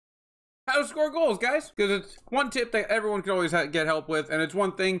how to score goals, guys, because it's one tip that everyone can always get help with, and it's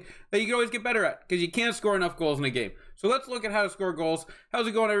one thing that you can always get better at, because you can't score enough goals in a game. So let's look at how to score goals. How's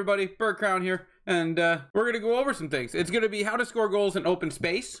it going, everybody? Bert Crown here, and we're going to go over some things. It's going to be how to score goals in open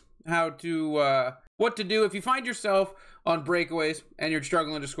space, how to what to do if you find yourself on breakaways and you're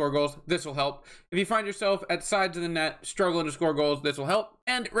struggling to score goals. This will help. If you find yourself at sides of the net struggling to score goals, this will help.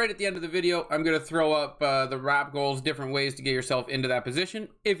 And right at the end of the video, I'm going to throw up the wrap goals, different ways to get yourself into that position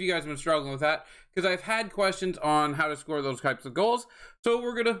if you guys have been struggling with that, because I've had questions on how to score those types of goals, so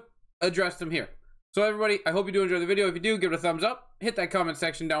we're going to address them here. So everybody, I hope you do enjoy the video. If you do, give it a thumbs up, hit that comment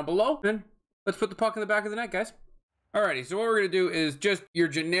section down below, and let's put the puck in the back of the net, guys. Alrighty, so what we're going to do is just your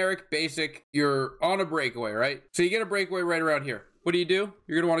generic, basic, you're on a breakaway, right? So you get a breakaway right around here. What do? You're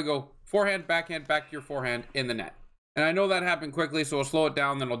going to want to go forehand, backhand, back to your forehand in the net. And I know that happened quickly, so I'll slow it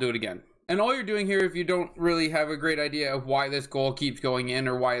down, then I'll do it again. And all you're doing here, if you don't really have a great idea of why this goal keeps going in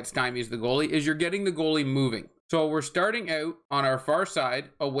or why it stymies the goalie, is you're getting the goalie moving. So we're starting out on our far side,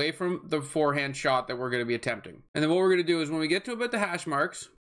 away from the forehand shot that we're going to be attempting. And then what we're going to do is when we get to about the hash marks,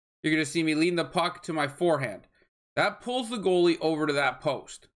 you're going to see me lean the puck to my forehand. That pulls the goalie over to that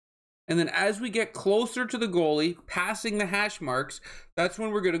post. And then as we get closer to the goalie, passing the hash marks, that's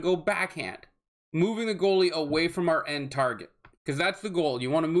when we're going to go backhand, moving the goalie away from our end target. Because that's the goal.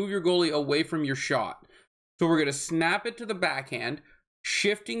 You want to move your goalie away from your shot. So we're going to snap it to the backhand,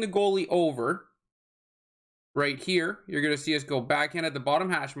 shifting the goalie over. Right here, you're going to see us go backhand at the bottom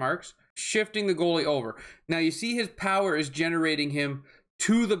hash marks, shifting the goalie over. Now you see his power is generating him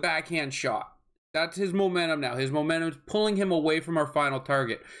to the backhand shot. That's his momentum now. His momentum is pulling him away from our final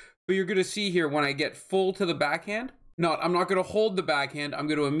target. But you're going to see here when I get full to the backhand, I'm not going to hold the backhand. I'm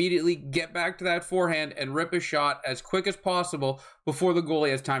going to immediately get back to that forehand and rip a shot as quick as possible before the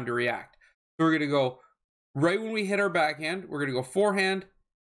goalie has time to react. So we're going to go right when we hit our backhand, we're going to go forehand.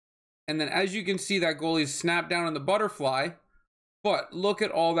 And then as you can see, that goalie's snapped down on the butterfly. But look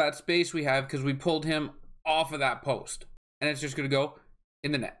at all that space we have because we pulled him off of that post. And it's just going to go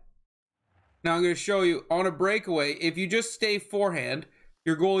in the net. Now I'm going to show you on a breakaway, if you just stay forehand,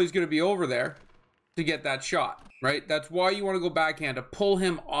 your goalie's going to be over there to get that shot, right? That's why you want to go backhand, to pull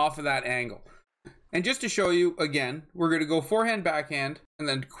him off of that angle. And just to show you again, we're going to go forehand, backhand, and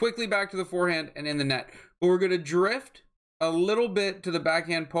then quickly back to the forehand and in the net. But we're going to drift a little bit to the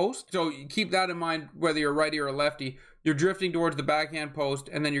backhand post. So you keep that in mind, whether you're a righty or a lefty, you're drifting towards the backhand post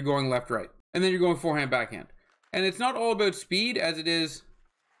and then you're going left, right. And then you're going forehand, backhand. And it's not all about speed as it is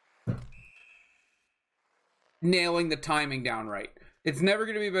nailing the timing down right. It's never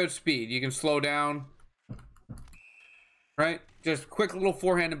going to be about speed. You can slow down, right? Just quick little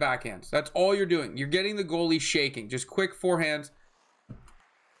forehand and backhands. That's all you're doing. You're getting the goalie shaking. Just quick forehands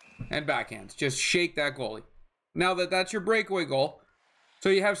and backhands. Just shake that goalie. Now that's your breakaway goal. So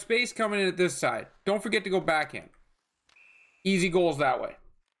you have space coming in at this side. Don't forget to go backhand. Easy goals that way.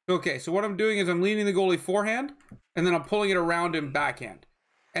 Okay, so what I'm doing is I'm leaning the goalie forehand, and then I'm pulling it around him backhand.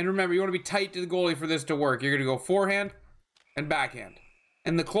 And remember, you want to be tight to the goalie for this to work. You're going to go forehand and backhand.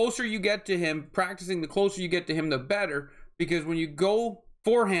 And the closer you get to him, practicing the closer you get to him, the better. Because when you go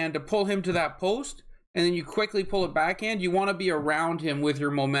forehand to pull him to that post, and then you quickly pull it backhand, you want to be around him with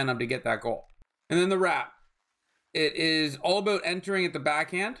your momentum to get that goal. And then the wrap. It is all about entering at the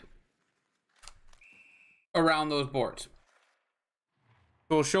backhand around those boards.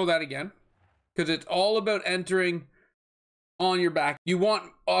 So we'll show that again. Because it's all about entering on your back. You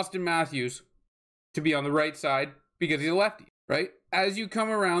want Austin Matthews to be on the right side because he's a lefty, right? As you come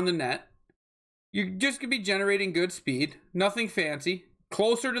around the net, you're just going to be generating good speed. Nothing fancy.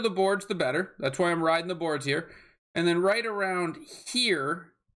 Closer to the boards, the better. That's why I'm riding the boards here. And then right around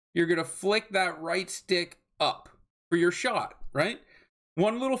here, you're going to flick that right stick up for your shot, right?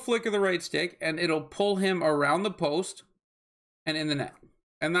 One little flick of the right stick, and it'll pull him around the post and in the net.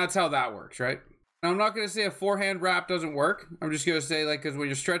 And that's how that works, right? Now, I'm not going to say a forehand wrap doesn't work. I'm just going to say, like, because when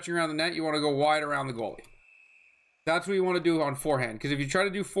you're stretching around the net, you want to go wide around the goalie. That's what you want to do on forehand. Because if you try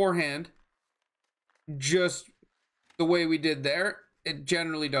to do forehand just the way we did there, it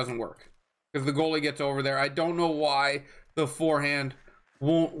generally doesn't work. Because the goalie gets over there. I don't know why the forehand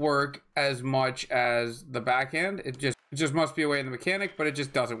won't work as much as the backhand. It just must be a way in the mechanic, but it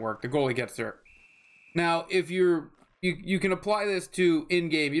just doesn't work. The goalie gets there. Now, if you can apply this to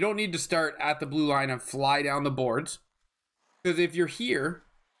in-game. You don't need to start at the blue line and fly down the boards. Because if you're here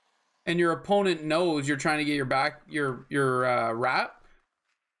and your opponent knows you're trying to get your wrap,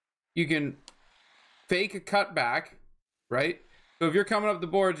 you can fake a cutback, right? So if you're coming up the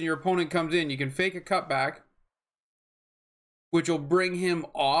boards and your opponent comes in, you can fake a cutback, which will bring him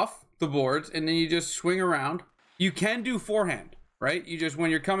off the boards, and then you just swing around. You can do forehand. right? You just,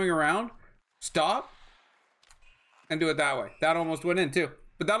 when you're coming around, stop and do it that way. That almost went in too,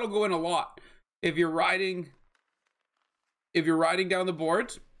 but that'll go in a lot. If you're riding down the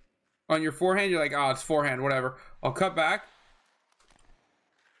boards on your forehand, you're like, oh, it's forehand, whatever. I'll cut back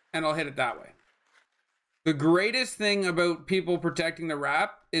and I'll hit it that way. The greatest thing about people protecting the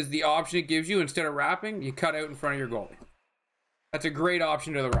wrap is the option it gives you. Instead of wrapping, you cut out in front of your goalie. That's a great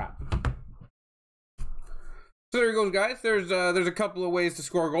option to the wrap. So there you go, guys. There's a couple of ways to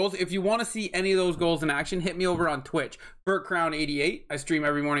score goals. If you want to see any of those goals in action, hit me over on Twitch. BurtCrown88. I stream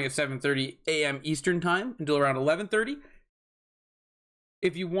every morning at 7:30 a.m. Eastern time until around 11:30.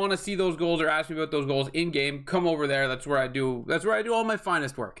 If you want to see those goals or ask me about those goals in game, come over there. That's where I do all my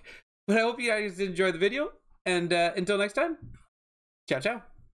finest work. But I hope you guys enjoyed the video, and until next time, ciao, ciao.